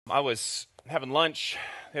I was having lunch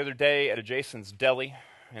the other day at a Jason's Deli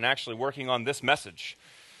and actually working on this message.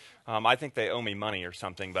 I think they owe me money or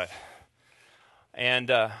something,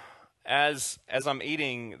 and as I'm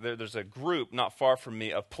eating, there's a group not far from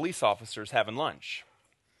me of police officers having lunch.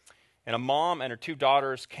 And a mom and her two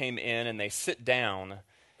daughters came in and they sit down,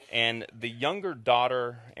 and the younger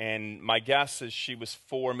daughter, and my guess is she was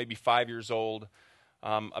 4, maybe 5 years old,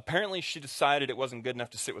 apparently she decided it wasn't good enough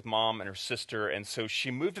to sit with mom and her sister, and so she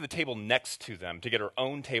moved to the table next to them to get her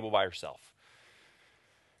own table by herself.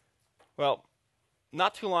 Well,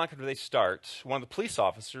 not too long after they start, one of the police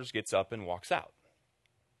officers gets up and walks out.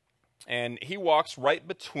 And he walks right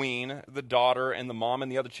between the daughter and the mom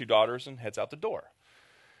and the other two daughters and heads out the door.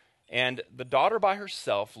 And the daughter by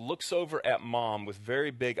herself looks over at mom with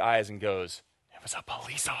very big eyes and goes, "It was a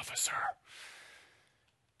police officer."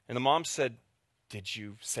 And the mom said, "Did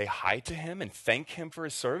you say hi to him and thank him for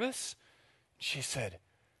his service?" She said,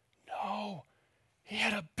 "No, he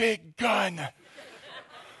had a big gun."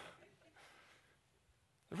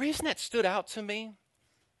 The reason that stood out to me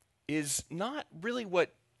is not really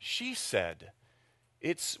what she said.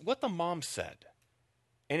 It's what the mom said.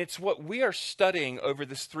 And it's what we are studying over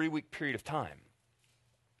this 3-week period of time.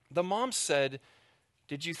 The mom said,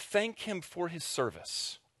 "Did you thank him for his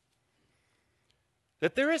service?"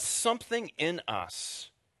 That there is something in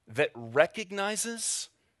us that recognizes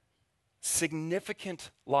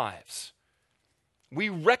significant lives. We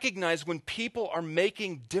recognize when people are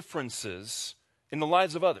making differences in the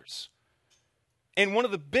lives of others. And one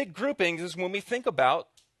of the big groupings is when we think about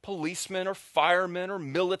policemen or firemen or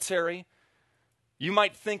military. You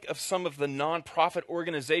might think of some of the nonprofit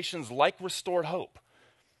organizations like Restored Hope.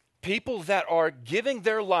 People that are giving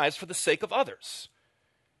their lives for the sake of others.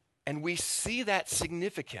 And we see that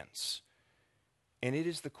significance. And it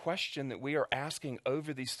is the question that we are asking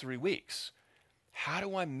over these 3 weeks. How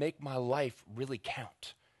do I make my life really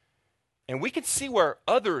count? And we can see where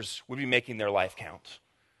others would be making their life count.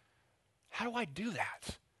 How do I do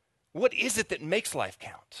that? What is it that makes life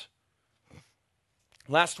count?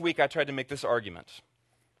 Last week, I tried to make this argument,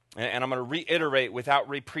 and I'm going to reiterate without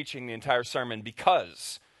re-preaching the entire sermon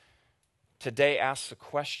because today asks the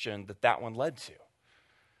question that one led to.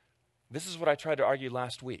 This is what I tried to argue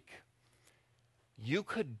last week. You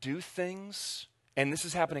could do things, and this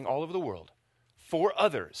is happening all over the world, for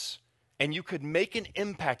others, and you could make an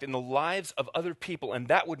impact in the lives of other people, and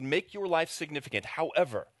that would make your life significant.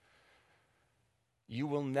 However, you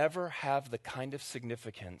will never have the kind of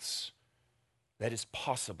significance that is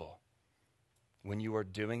possible when you are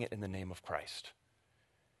doing it in the name of Christ.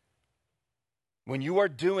 When you are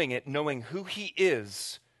doing it knowing who He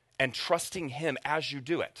is and trusting Him as you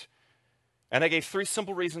do it. And I gave 3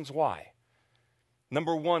 simple reasons why.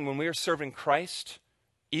 Number 1, when we are serving Christ,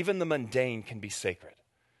 even the mundane can be sacred.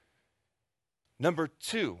 Number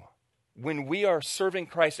 2, when we are serving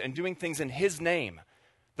Christ and doing things in His name,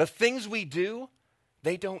 the things we do,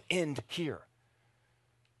 they don't end here.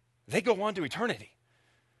 They go on to eternity.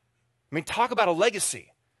 I mean, talk about a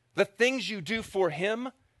legacy. The things you do for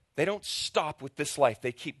Him, they don't stop with this life.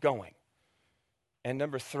 They keep going. And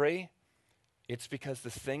number 3, it's because the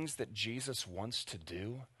things that Jesus wants to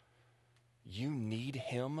do, you need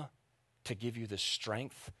Him to give you the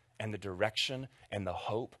strength and the direction and the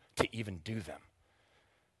hope to even do them.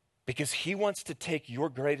 Because He wants to take your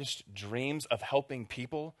greatest dreams of helping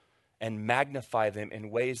people and magnify them in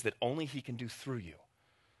ways that only He can do through you.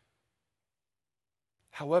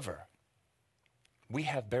 However, we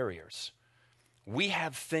have barriers. We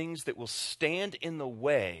have things that will stand in the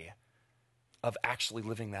way of actually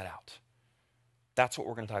living that out. That's what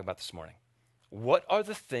we're going to talk about this morning. What are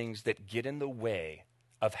the things that get in the way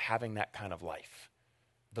of having that kind of life?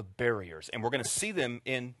 The barriers. And we're going to see them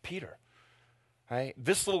in Peter. Right?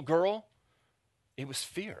 This little girl, it was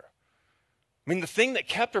fear. I mean, the thing that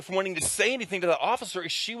kept her from wanting to say anything to the officer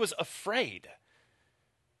is she was afraid.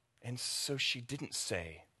 And so she didn't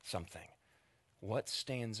say something. What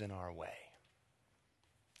stands in our way?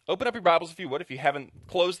 Open up your Bibles if you would. If you haven't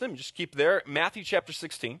closed them, just keep there. Matthew chapter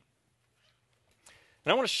 16.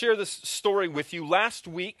 And I want to share this story with you. Last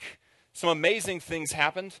week, some amazing things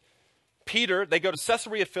happened. Peter, they go to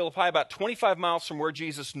Caesarea Philippi, about 25 miles from where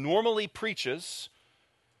Jesus normally preaches,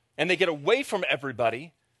 and they get away from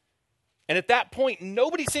everybody. And at that point,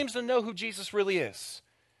 nobody seems to know who Jesus really is.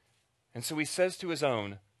 And so he says to his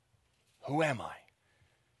own, "Who am I?"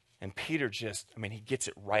 And Peter he gets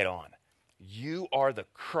it right on. "You are the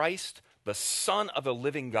Christ, the Son of the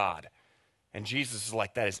living God." And Jesus is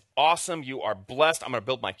like, "That is awesome. You are blessed. I'm going to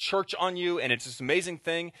build my church on you." And it's this amazing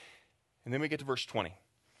thing. And then we get to verse 20.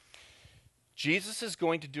 Jesus is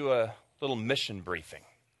going to do a little mission briefing.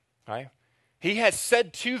 Right? He has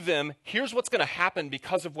said to them, here's what's going to happen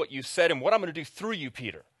because of what you said and what I'm going to do through you,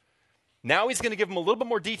 Peter. Now he's going to give them a little bit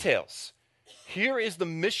more details. Here is the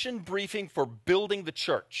mission briefing for building the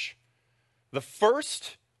church. The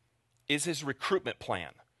first is his recruitment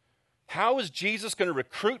plan. How is Jesus going to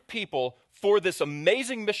recruit people for this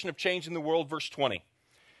amazing mission of changing the world? Verse 20.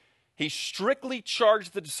 He strictly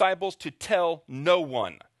charged the disciples to tell no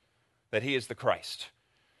one that he is the Christ.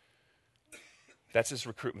 That's his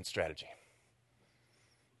recruitment strategy.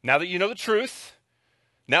 Now that you know the truth,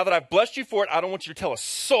 now that I've blessed you for it, I don't want you to tell a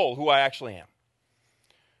soul who I actually am.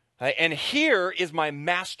 And here is my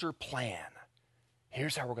master plan.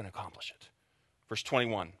 Here's how we're going to accomplish it. Verse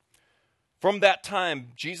 21. From that time,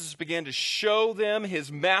 Jesus began to show them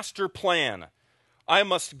his master plan. I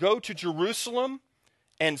must go to Jerusalem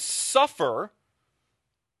and suffer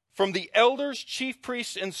from the elders, chief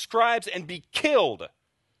priests, and scribes and be killed.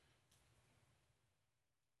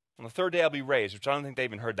 On the third day I'll be raised, which I don't think they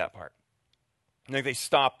even heard that part. I think they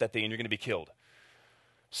stopped that thing and you're going to be killed.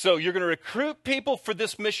 So you're going to recruit people for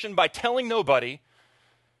this mission by telling nobody,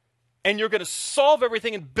 and you're going to solve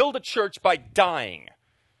everything and build a church by dying.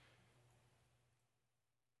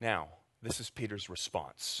 Now, this is Peter's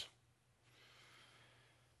response.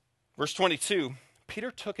 Verse 22,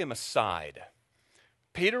 Peter took him aside.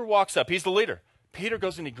 Peter walks up. He's the leader. Peter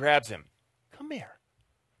goes and he grabs him. Come here.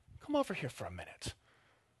 Come over here for a minute.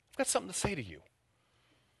 I've got something to say to you.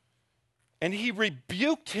 And he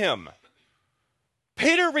rebuked him.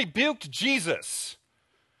 Peter rebuked Jesus.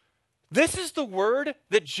 This is the word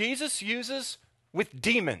that Jesus uses with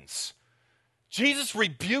demons. Jesus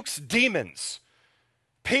rebukes demons.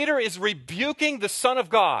 Peter is rebuking the Son of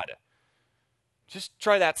God. Just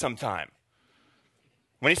try that sometime.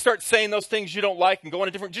 When he starts saying those things you don't like and going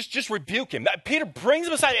a different, just rebuke him. Peter brings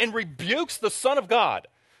him aside and rebukes the Son of God.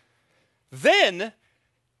 Then,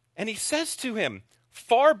 and he says to him,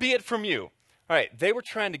 far be it from you. All right, they were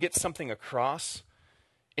trying to get something across.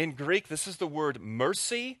 In Greek, this is the word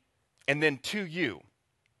mercy, and then to you.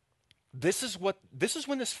 This is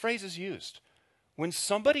when this phrase is used. When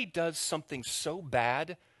somebody does something so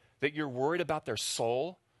bad that you're worried about their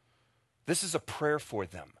soul, this is a prayer for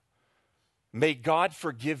them. May God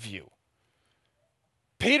forgive you.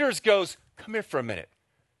 Peter goes, come here for a minute.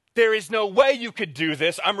 There is no way you could do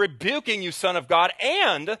this. I'm rebuking you, Son of God,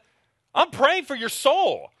 and I'm praying for your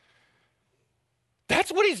soul.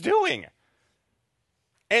 That's what he's doing.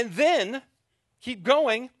 And then, keep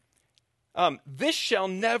going. This shall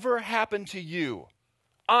never happen to you.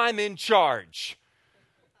 I'm in charge.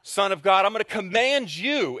 Son of God, I'm going to command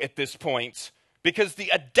you at this point because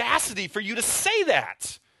the audacity for you to say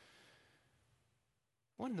that.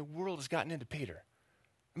 What in the world has gotten into Peter?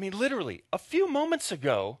 I mean, literally, a few moments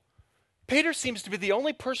ago, Peter seems to be the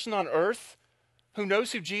only person on earth who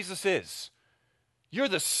knows who Jesus is. You're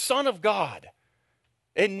the Son of God.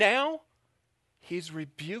 And now, he's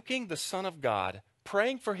rebuking the Son of God,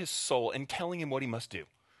 praying for his soul, and telling him what he must do.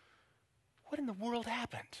 What in the world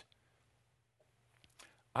happened?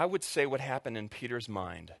 I would say what happened in Peter's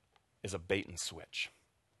mind is a bait and switch.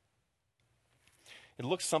 It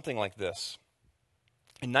looks something like this.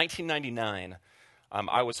 In 1999,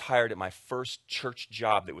 I was hired at my first church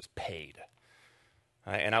job that was paid.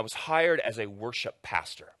 And I was hired as a worship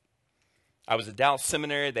pastor. I was at Dallas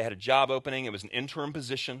Seminary. They had a job opening. It was an interim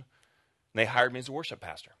position. And they hired me as a worship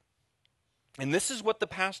pastor. And this is what the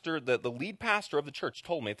pastor, the lead pastor of the church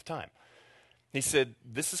told me at the time. He said,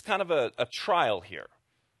 this is kind of a trial here.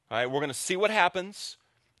 All right, we're going to see what happens,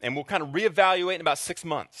 and we'll kind of reevaluate in about 6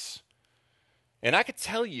 months. And I could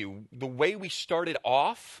tell you, the way we started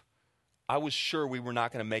off, I was sure we were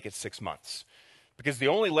not going to make it 6 months. Because the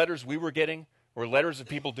only letters we were getting were letters of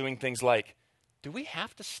people doing things like, do we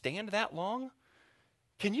have to stand that long?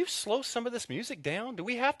 Can you slow some of this music down? Do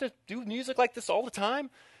we have to do music like this all the time?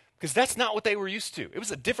 Because that's not what they were used to. It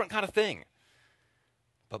was a different kind of thing.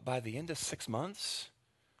 But by the end of 6 months,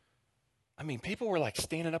 I mean, people were like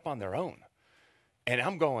standing up on their own. And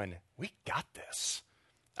I'm going, we got this.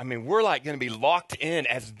 I mean, we're like going to be locked in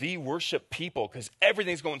as the worship people because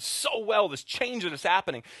everything's going so well, this change that is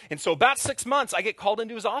happening. And so about 6 months, I get called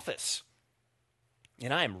into his office.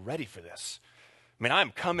 And I am ready for this. I mean, I'm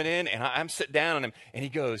coming in and I'm sitting down on him and he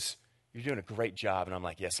goes, you're doing a great job. And I'm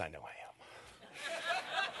like, yes, I know I am.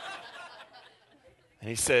 And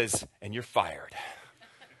he says, and you're fired.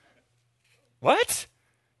 What?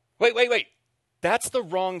 Wait. That's the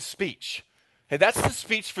wrong speech. Hey, that's the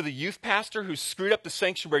speech for the youth pastor who screwed up the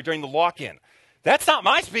sanctuary during the lock-in. That's not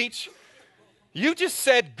my speech. You just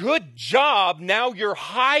said, good job, now you're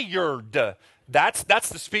hired. That's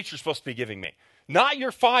the speech you're supposed to be giving me. Not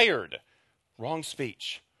you're fired. Wrong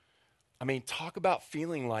speech. I mean, talk about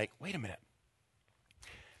feeling like, wait a minute.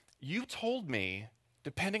 You told me,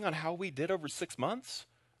 depending on how we did over 6 months,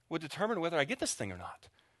 would determine whether I get this thing or not.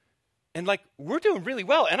 And like, we're doing really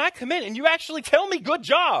well. And I come in and you actually tell me, good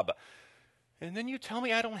job. And then you tell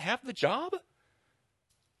me I don't have the job?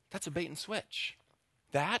 That's a bait and switch.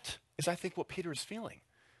 That is, I think, what Peter is feeling.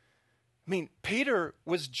 I mean, Peter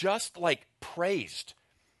was just like praised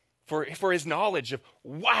for his knowledge of,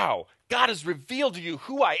 wow, God has revealed to you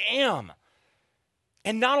who I am.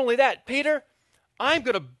 And not only that, Peter, I'm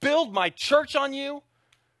going to build my church on you.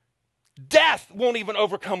 Death won't even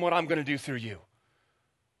overcome what I'm going to do through you.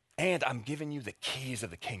 And I'm giving you the keys of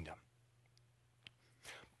the kingdom.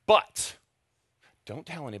 But don't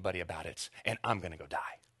tell anybody about it, and I'm going to go die.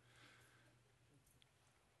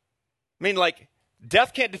 I mean, like,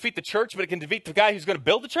 death can't defeat the church, but it can defeat the guy who's going to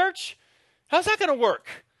build the church? How's that going to work?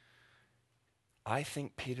 I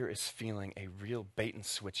think Peter is feeling a real bait and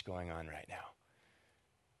switch going on right now.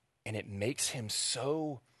 And it makes him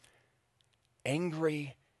so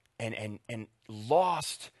angry and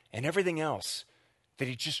lost and everything else that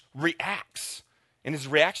he just reacts. And his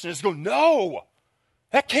reaction is to go, no,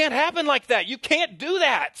 that can't happen like that. You can't do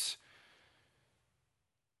that.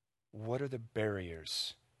 What are the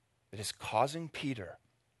barriers that is causing Peter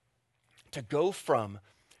to go from,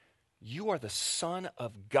 you are the Son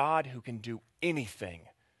of God who can do anything,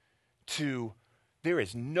 to, there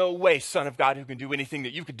is no way, Son of God who can do anything,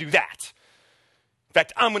 that you could do that. In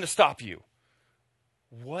fact, I'm going to stop you.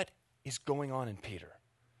 What is going on in Peter?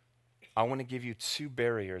 I want to give you 2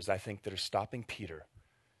 barriers, I think, that are stopping Peter.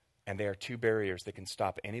 And they are 2 barriers that can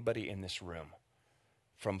stop anybody in this room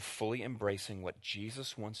from fully embracing what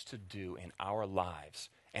Jesus wants to do in our lives.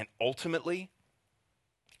 And ultimately,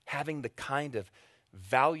 having the kind of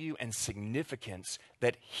value and significance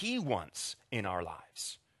that he wants in our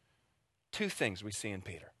lives. 2 things we see in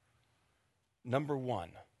Peter. Number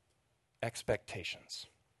 1, expectations.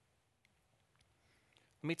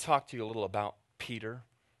 Let me talk to you a little about Peter,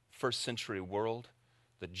 first century world,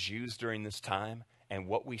 the Jews during this time, and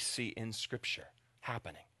what we see in Scripture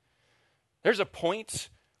happening. There's a point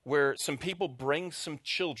where some people bring some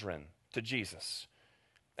children to Jesus.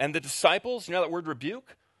 And the disciples, you know that word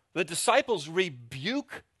rebuke? The disciples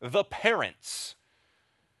rebuke the parents.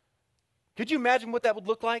 Could you imagine what that would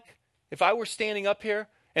look like? If I were standing up here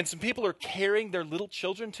and some people are carrying their little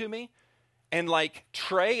children to me, and like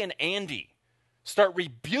Trey and Andy start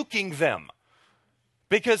rebuking them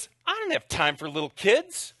because I don't have time for little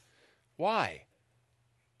kids. Why?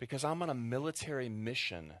 Because I'm on a military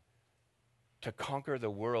mission to conquer the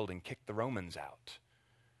world and kick the Romans out.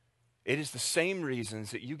 It is the same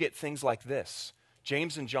reasons that you get things like this.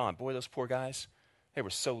 James and John, boy, those poor guys, they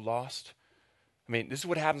were so lost. I mean, this is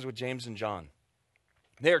what happens with James and John.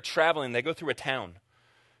 They are traveling, they go through a town,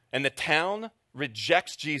 and the town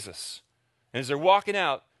rejects Jesus. And as they're walking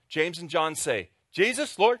out, James and John say,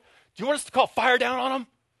 Jesus, Lord, do you want us to call fire down on them?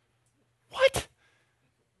 What?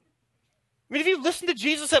 I mean, have you listened to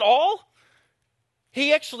Jesus at all?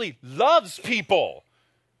 He actually loves people.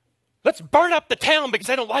 Let's burn up the town because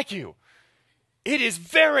I don't like you. It is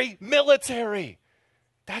very military.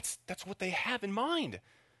 That's what they have in mind.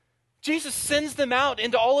 Jesus sends them out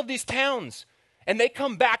into all of these towns, and they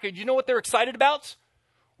come back, and you know what they're excited about?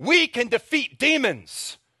 We can defeat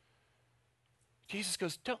demons. Jesus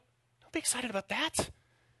goes, don't be excited about that.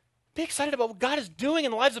 Be excited about what God is doing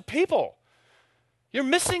in the lives of people. You're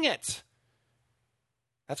missing it.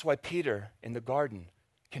 That's why Peter in the garden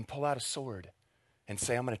can pull out a sword and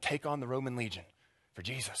say, I'm going to take on the Roman legion for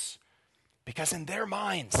Jesus. Because in their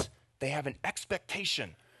minds, they have an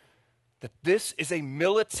expectation that this is a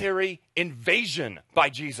military invasion by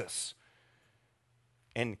Jesus.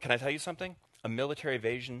 And can I tell you something? A military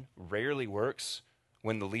invasion rarely works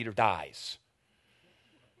when the leader dies.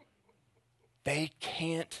 He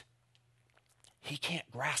can't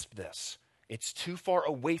grasp this. It's too far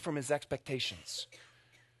away from his expectations.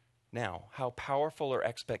 Now, how powerful are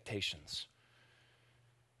expectations?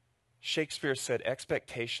 Shakespeare said,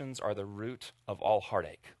 expectations are the root of all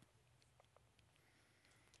heartache.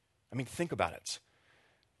 I mean, think about it.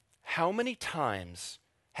 How many times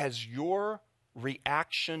has your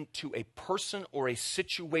reaction to a person or a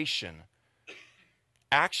situation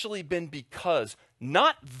actually been because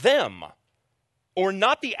not them or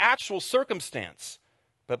not the actual circumstance,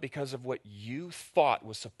 but because of what you thought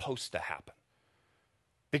was supposed to happen?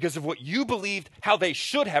 Because of what you believed how they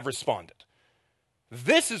should have responded.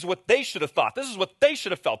 This is what they should have thought. This is what they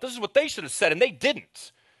should have felt. This is what they should have said, and they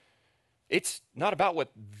didn't. It's not about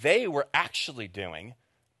what they were actually doing,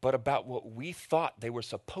 but about what we thought they were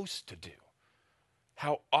supposed to do.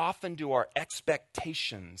 How often do our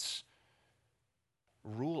expectations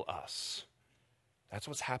rule us. That's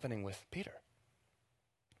what's happening with Peter.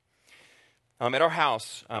 At our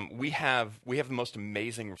house, we have the most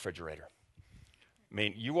amazing refrigerator. I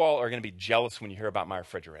mean, you all are going to be jealous when you hear about my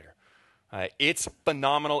refrigerator. It's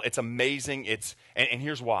phenomenal. It's amazing. And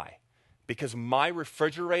here's why. Because my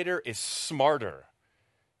refrigerator is smarter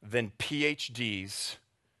than PhDs,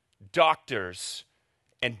 doctors,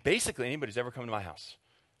 and basically anybody who's ever come to my house.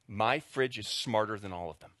 My fridge is smarter than all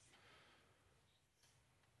of them.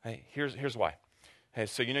 Hey, here's why. Hey,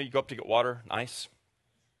 so you go up to get water and ice.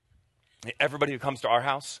 Everybody who comes to our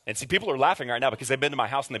house, and see, people are laughing right now because they've been to my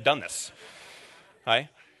house and they've done this. Right?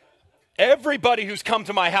 Everybody who's come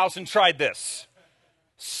to my house and tried this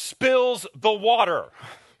spills the water.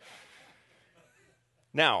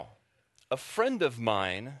 Now, a friend of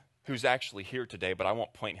mine who's actually here today, but I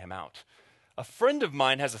won't point him out. A friend of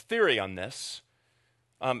mine has a theory on this.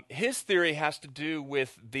 His theory has to do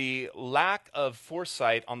with the lack of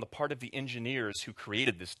foresight on the part of the engineers who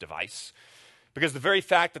created this device. Because the very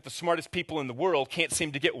fact that the smartest people in the world can't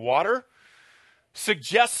seem to get water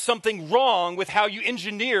suggests something wrong with how you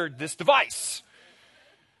engineered this device.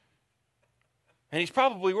 And he's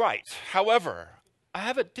probably right. However, I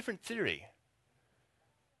have a different theory.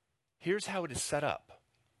 Here's how it is set up.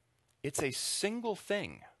 It's a single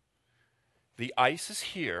thing. The ice is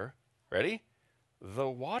here. Ready? The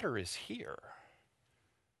water is here.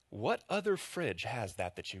 What other fridge has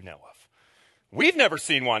that you know of? We've never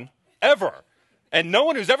seen one, ever. And no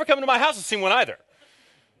one who's ever come to my house has seen one either.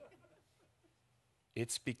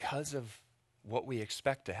 It's because of what we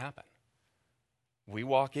expect to happen. We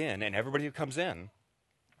walk in, and everybody who comes in,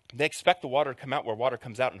 they expect the water to come out where water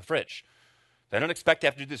comes out in the fridge. They don't expect to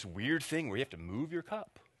have to do this weird thing where you have to move your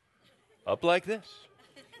cup up like this,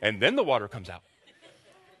 and then the water comes out.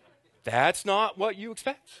 That's not what you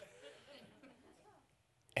expect.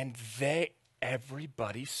 And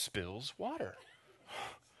everybody spills water.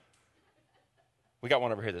 We got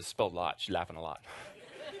one over here that spilled a lot. She's laughing a lot.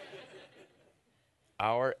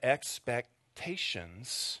 Our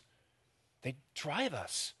expectations, they drive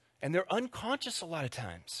us, and they're unconscious a lot of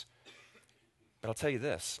times. But I'll tell you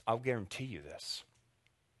this, I'll guarantee you this.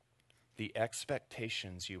 The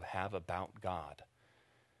expectations you have about God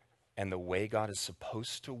and the way God is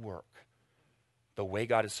supposed to work, the way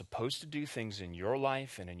God is supposed to do things in your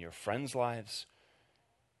life and in your friends' lives,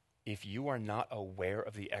 if you are not aware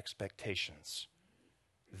of the expectations,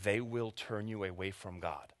 they will turn you away from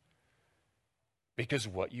God. Because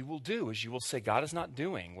what you will do is you will say, God is not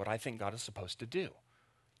doing what I think God is supposed to do.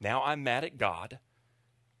 Now I'm mad at God,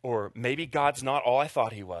 or maybe God's not all I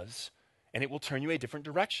thought he was, and it will turn you a different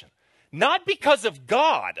direction. Not because of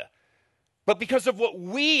God, but because of what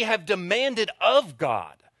we have demanded of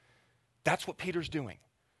God. That's what Peter's doing.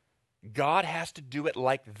 God has to do it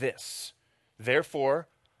like this. Therefore,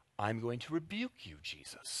 I'm going to rebuke you,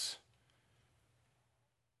 Jesus.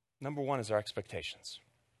 Number one is our expectations.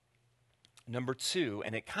 Number two,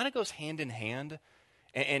 and it kind of goes hand in hand,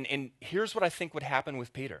 and here's what I think would happen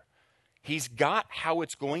with Peter. He's got how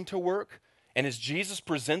it's going to work, and as Jesus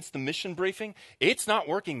presents the mission briefing, it's not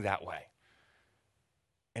working that way.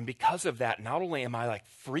 And because of that, not only am I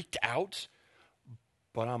freaked out,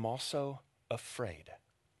 but I'm also afraid.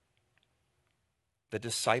 The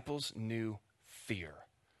disciples knew fear.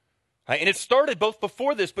 Right? And it started both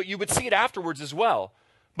before this, but you would see it afterwards as well.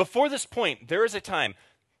 Before this point, there is a time,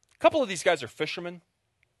 a couple of these guys are fishermen.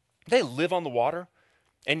 They live on the water,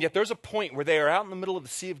 and yet there's a point where they are out in the middle of the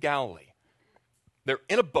Sea of Galilee. They're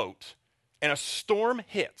in a boat, and a storm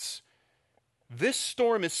hits. This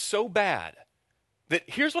storm is so bad that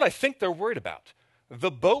here's what I think they're worried about.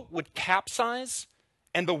 The boat would capsize,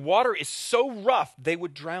 and the water is so rough they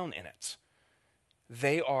would drown in it.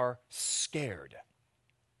 They are scared.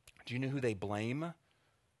 Do you know who they blame?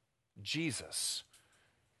 Jesus.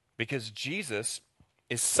 Because Jesus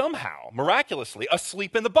is somehow, miraculously,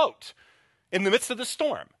 asleep in the boat in the midst of the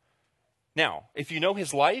storm. Now, if you know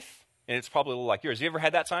his life, and it's probably a little like yours, you ever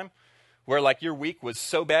had that time where your week was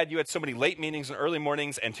so bad, you had so many late meetings and early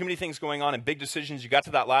mornings and too many things going on and big decisions, you got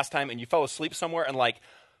to that last time and you fell asleep somewhere and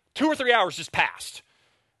 2 or 3 hours just passed.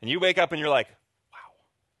 And you wake up and you're like, wow,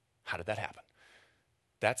 how did that happen?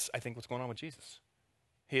 That's, I think, what's going on with Jesus.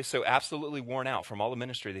 He is so absolutely worn out from all the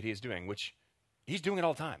ministry that he is doing, which he's doing it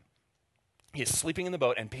all the time. He is sleeping in the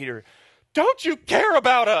boat, and Peter, don't you care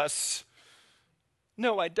about us?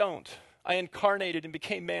 No, I don't. I incarnated and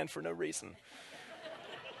became man for no reason.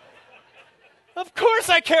 Of course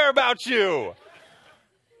I care about you.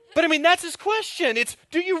 But that's his question. It's,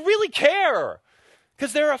 do you really care?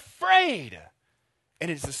 Because they're afraid.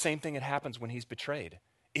 And it's the same thing that happens when he's betrayed.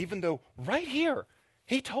 Even though right here,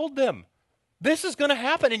 he told them, This is going to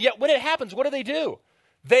happen. And yet when it happens, what do?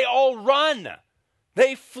 They all run.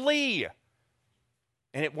 They flee.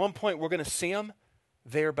 And at one point, we're going to see them.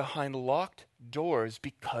 They're behind locked doors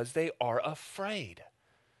because they are afraid.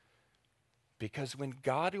 Because when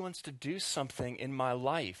God wants to do something in my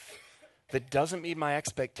life that doesn't meet my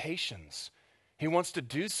expectations, he wants to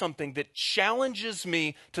do something that challenges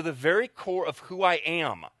me to the very core of who I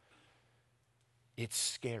am. It's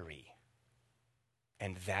scary.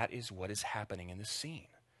 And that is what is happening in this scene.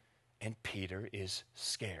 And Peter is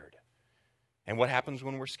scared. And what happens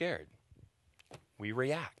when we're scared? We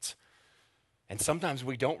react. And sometimes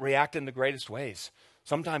we don't react in the greatest ways.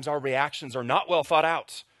 Sometimes our reactions are not well thought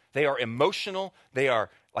out. They are emotional. They are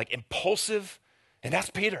like impulsive. And that's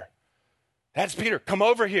Peter. That's Peter. Come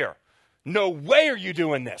over here. No way are you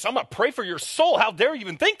doing this. I'm going to pray for your soul. How dare you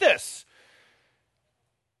even think this?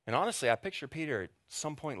 And honestly, I picture Peter at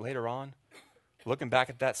some point later on looking back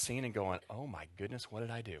at that scene and going, oh my goodness, what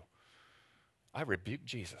did I do? I rebuked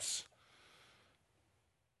Jesus.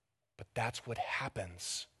 But that's what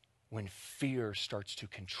happens when fear starts to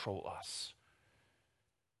control us.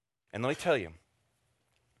 And let me tell you,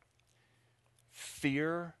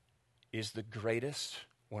 fear is the greatest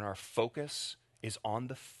when our focus is on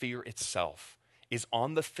the fear itself, is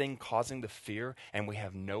on the thing causing the fear, and we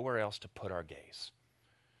have nowhere else to put our gaze.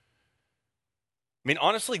 I mean,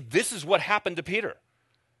 honestly, this is what happened to Peter.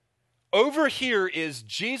 Over here is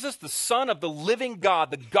Jesus, the Son of the living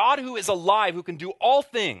God, the God who is alive, who can do all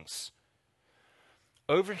things.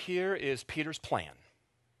 Over here is Peter's plan.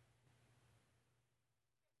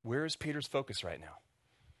 Where is Peter's focus right now?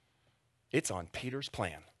 It's on Peter's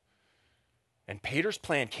plan. And Peter's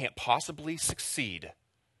plan can't possibly succeed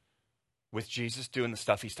with Jesus doing the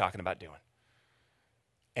stuff he's talking about doing.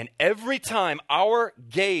 And every time our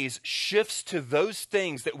gaze shifts to those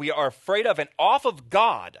things that we are afraid of and off of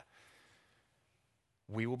God,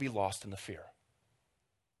 we will be lost in the fear.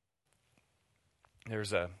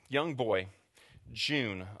 There's a young boy,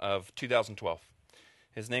 June of 2012.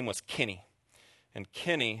 His name was Kenny. And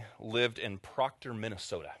Kenny lived in Proctor,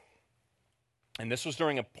 Minnesota. And this was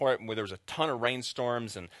during a point where there was a ton of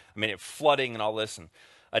rainstorms and, flooding and all this. And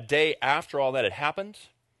a day after all that had happened,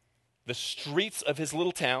 the streets of his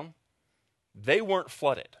little town, they weren't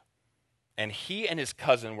flooded. And he and his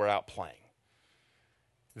cousin were out playing.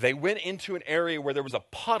 They went into an area where there was a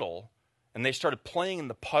puddle, and they started playing in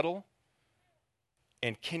the puddle,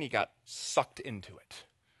 and Kenny got sucked into it.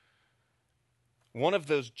 One of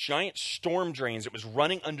those giant storm drains that was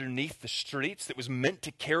running underneath the streets that was meant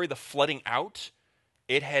to carry the flooding out,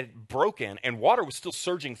 it had broken, and water was still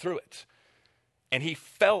surging through it. And he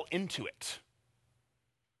fell into it.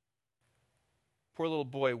 Poor little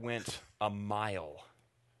boy went a mile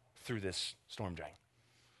through this storm drain.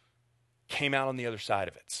 Came out on the other side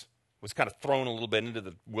of it. Was kind of thrown a little bit into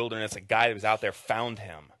the wilderness. A guy that was out there found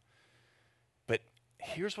him. But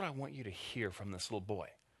here's what I want you to hear from this little boy.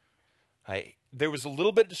 There was a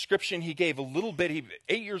little bit of description he gave, 8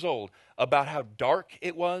 years old, about how dark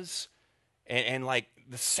it was. And like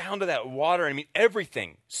the sound of that water,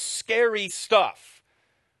 everything. Scary stuff.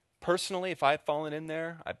 Personally, if I had fallen in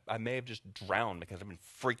there, I may have just drowned because I've been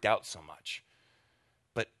freaked out so much.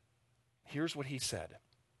 But here's what he said.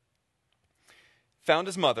 Found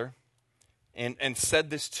his mother and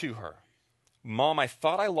said this to her. Mom, I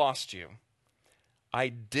thought I lost you. I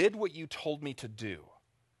did what you told me to do.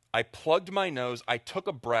 I plugged my nose, I took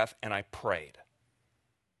a breath, and I prayed.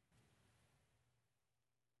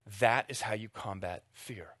 That is how you combat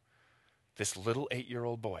fear. This little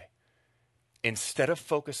 8-year-old boy, instead of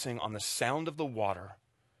focusing on the sound of the water,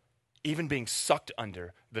 even being sucked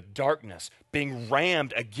under, the darkness, being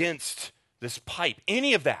rammed against this pipe,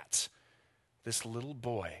 any of that, this little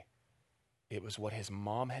boy, it was what his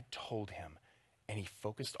mom had told him, and he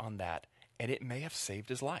focused on that, and it may have saved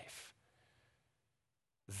his life.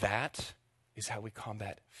 That is how we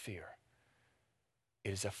combat fear.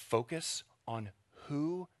 It is a focus on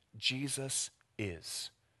who Jesus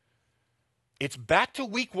is. It's back to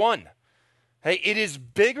week 1. Hey, it is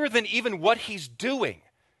bigger than even what he's doing.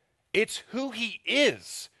 It's who he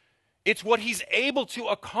is. It's what he's able to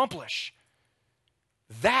accomplish.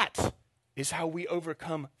 That is how we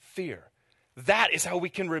overcome fear. That is how we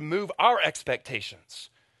can remove our expectations.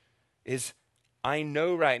 I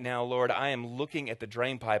know right now, Lord, I am looking at the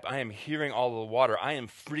drain pipe. I am hearing all the water. I am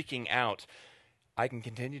freaking out. I can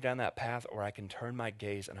continue down that path, or I can turn my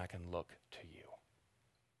gaze and I can look to you.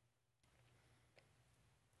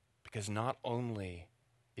 Because not only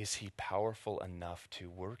is he powerful enough to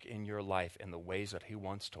work in your life in the ways that he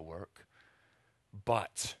wants to work,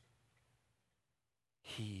 but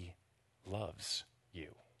he loves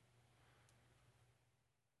you.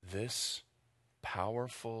 this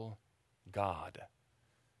powerful God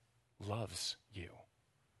loves you.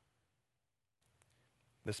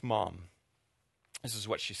 This mom, this is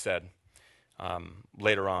what she said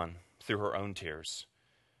later on through her own tears.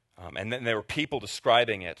 And then there were people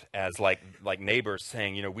describing it as like neighbors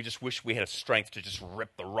saying, you know, we just wish we had a strength to just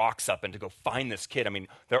rip the rocks up and to go find this kid. I mean,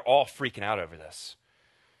 they're all freaking out over this.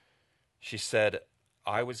 She said,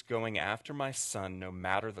 I was going after my son no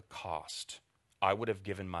matter the cost. I would have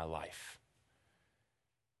given my life.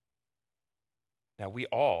 Now, we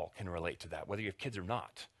all can relate to that, whether you have kids or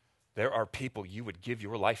not. There are people you would give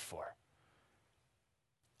your life for.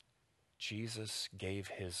 Jesus gave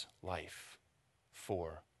his life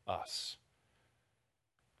for us.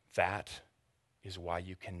 That is why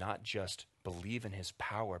you cannot just believe in his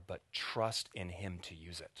power, but trust in him to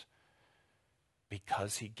use it.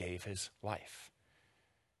 Because he gave his life.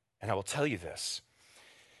 And I will tell you this.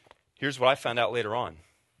 Here's what I found out later on.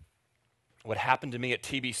 What happened to me at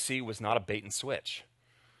TBC was not a bait and switch.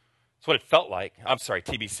 It's what it felt like. I'm sorry,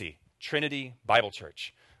 TBC, Trinity Bible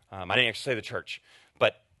Church. I didn't actually say the church,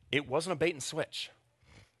 but it wasn't a bait and switch.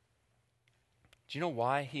 Do you know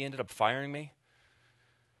why he ended up firing me?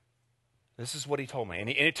 This is what he told me. And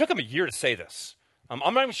it took him a year to say this.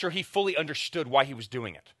 I'm not even sure he fully understood why he was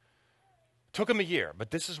doing it. It took him a year,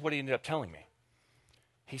 but this is what he ended up telling me.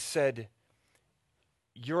 He said,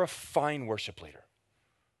 you're a fine worship leader.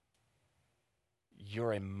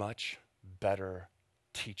 You're a much better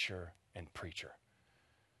teacher and preacher.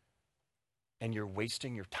 And you're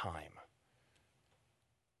wasting your time.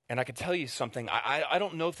 And I can tell you something, I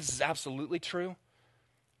don't know if this is absolutely true,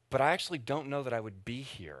 but I actually don't know that I would be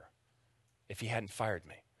here if he hadn't fired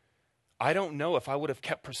me. I don't know if I would have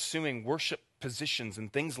kept pursuing worship positions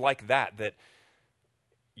and things like that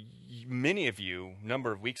many of you, a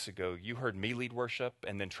number of weeks ago, you heard me lead worship,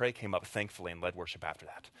 and then Trey came up, thankfully, and led worship after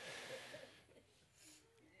that.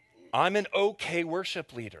 I'm an okay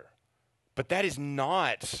worship leader, but that is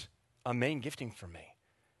not a main gifting for me.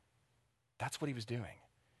 That's what he was doing.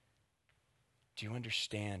 Do you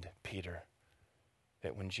understand, Peter,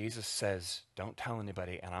 that when Jesus says, don't tell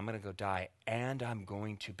anybody, and I'm going to go die, and I'm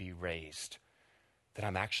going to be raised, that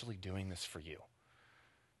I'm actually doing this for you?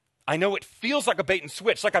 I know it feels like a bait and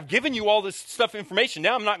switch, like I've given you all this stuff, information.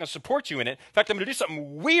 Now I'm not going to support you in it. In fact, I'm going to do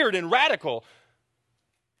something weird and radical.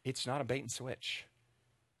 It's not a bait and switch.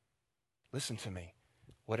 Listen to me.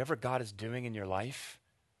 Whatever God is doing in your life,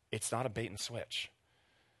 it's not a bait and switch.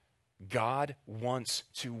 God wants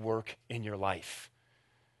to work in your life.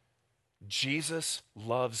 Jesus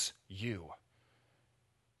loves you.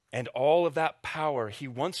 And all of that power he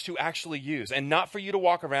wants to actually use. And not for you to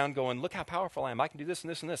walk around going, look how powerful I am. I can do this and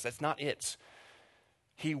this and this. That's not it.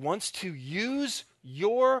 He wants to use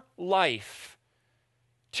your life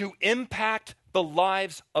to impact the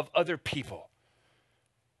lives of other people.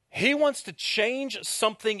 He wants to change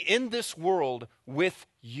something in this world with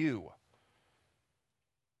you.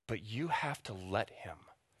 But you have to let him.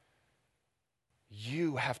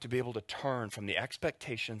 You have to be able to turn from the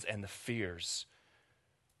expectations and the fears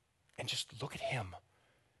and just look at him.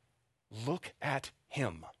 Look at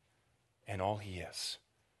him and all he is.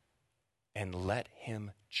 And let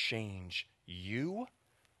him change you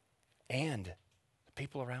and the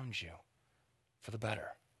people around you for the better.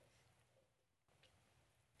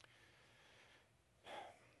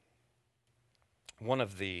 One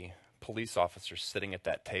of the police officers sitting at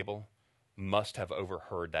that table must have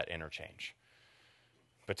overheard that interchange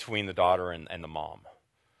between the daughter and the mom.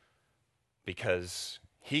 Because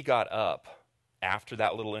he got up after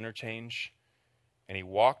that little interchange and he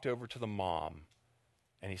walked over to the mom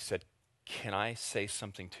and he said, can I say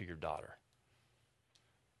something to your daughter?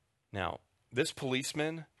 Now, this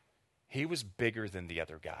policeman, he was bigger than the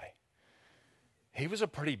other guy. He was a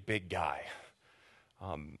pretty big guy.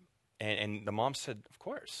 And the mom said, of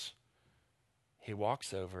course. He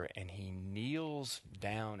walks over and he kneels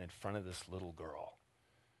down in front of this little girl.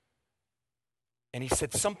 And he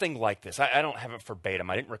said something like this. I don't have it verbatim.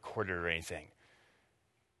 I didn't record it or anything.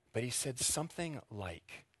 But he said something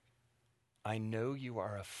like, I know you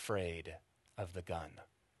are afraid of the gun,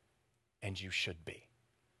 and you should be.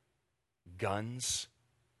 Guns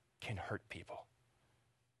can hurt people.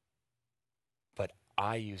 But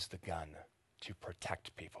I use the gun to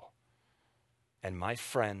protect people. And my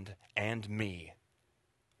friend and me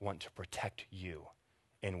want to protect you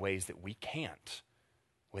in ways that we can't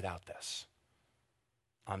without this.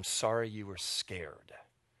 I'm sorry you were scared.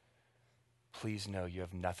 Please know you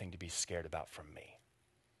have nothing to be scared about from me.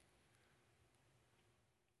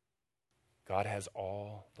 God has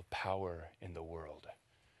all the power in the world.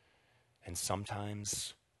 And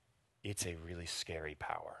sometimes it's a really scary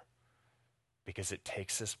power because it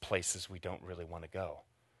takes us places we don't really want to go.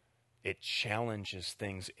 It challenges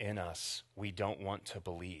things in us we don't want to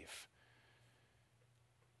believe.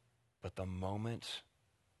 But the moment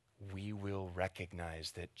we will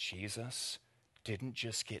recognize that Jesus didn't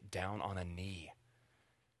just get down on a knee,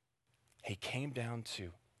 he came down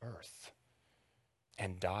to earth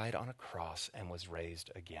and died on a cross and was raised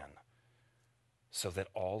again, so that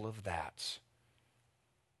all of that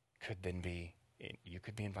could then be, you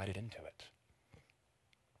could be invited into it.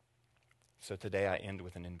 So today I end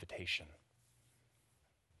with an invitation.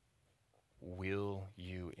 Will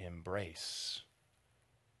you embrace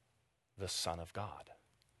the Son of God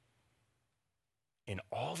in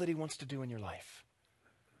all that he wants to do in your life?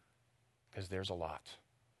 Because there's a lot.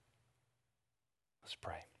 Let's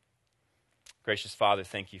pray. Gracious Father,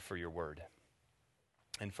 thank you for your word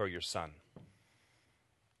and for your Son.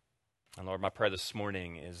 And Lord, my prayer this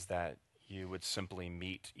morning is that you would simply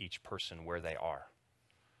meet each person where they are.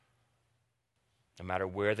 No matter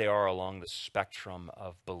where they are along the spectrum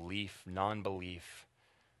of belief, non-belief,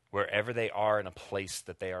 wherever they are in a place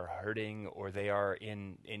that they are hurting or they are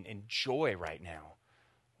in joy right now,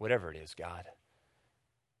 whatever it is, God,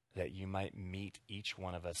 that you might meet each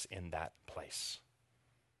one of us in that place.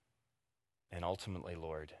 And ultimately,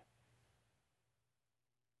 Lord,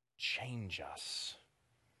 change us.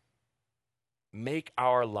 Make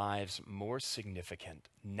our lives more significant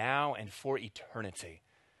now and for eternity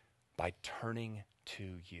by turning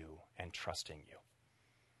to you and trusting you.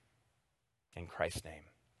 In Christ's name,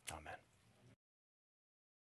 amen.